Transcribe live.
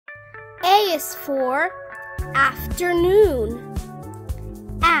A is for afternoon.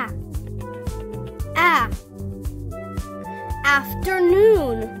 A.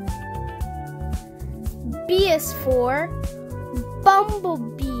 Afternoon. B is for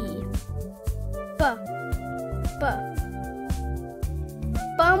bumblebee.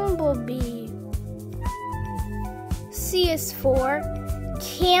 Bumblebee. C is for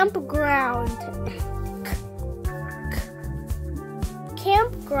campground.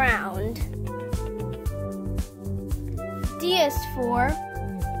 Campground. D is for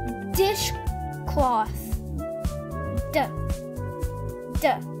dishcloth.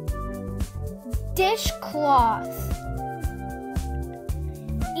 Dishcloth.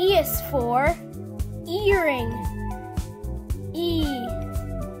 E is for earring.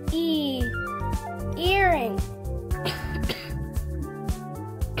 Earring.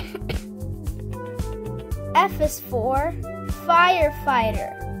 F is for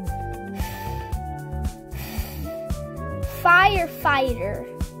firefighter. Firefighter.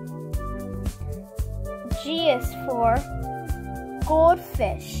 G is for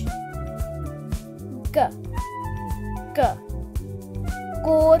goldfish.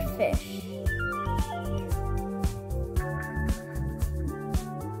 Goldfish.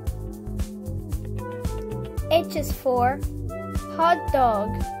 H is for hot dog.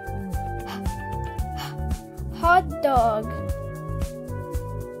 Hot dog.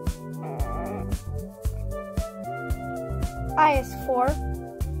 I is for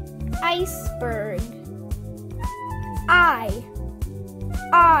iceberg.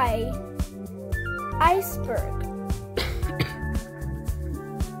 Iceberg.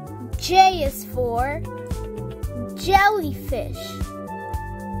 J is for jellyfish.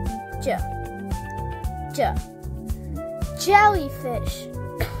 Jellyfish.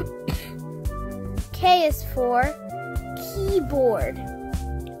 K is for keyboard.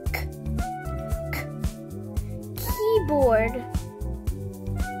 Keyboard.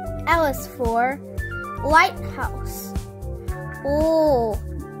 L is for lighthouse.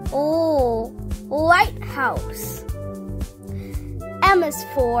 Lighthouse. M is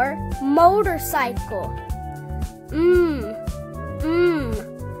for motorcycle.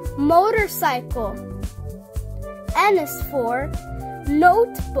 Motorcycle. N is for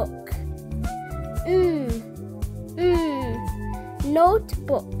notebook.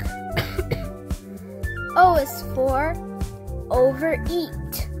 Notebook. O is for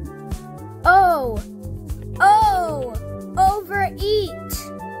overeat. Overeat.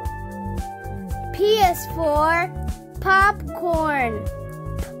 P is for popcorn.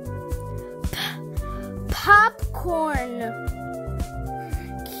 Popcorn.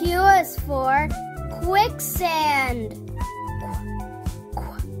 Q is for quicksand.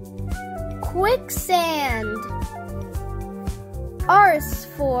 Quicksand. R is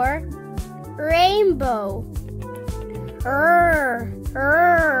for rainbow.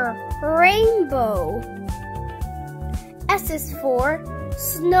 Rainbow. S is for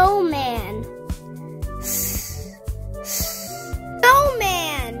snowman.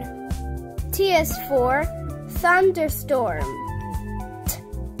 Snowman. T is for thunderstorm.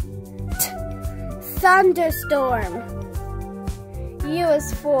 Thunderstorm. U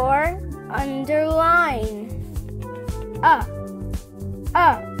is for underline.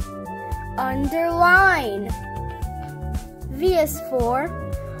 Underline. V is for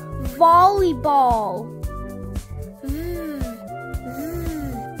volleyball.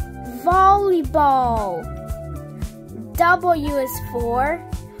 Volleyball. W is for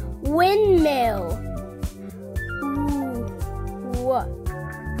windmill.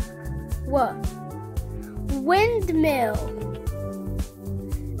 Windmill.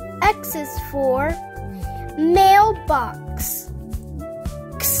 X is for mailbox.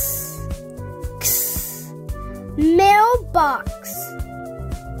 Mailbox.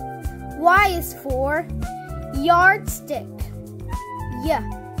 Y is for yardstick.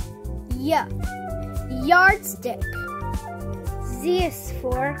 Yardstick. Z is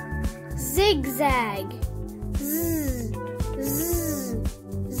for zigzag.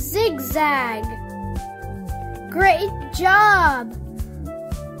 Zigzag. Great job!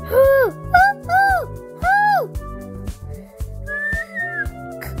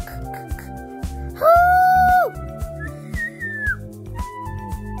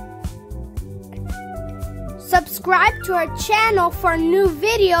 Subscribe to our channel for new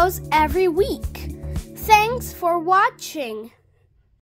videos every week. Thanks for watching.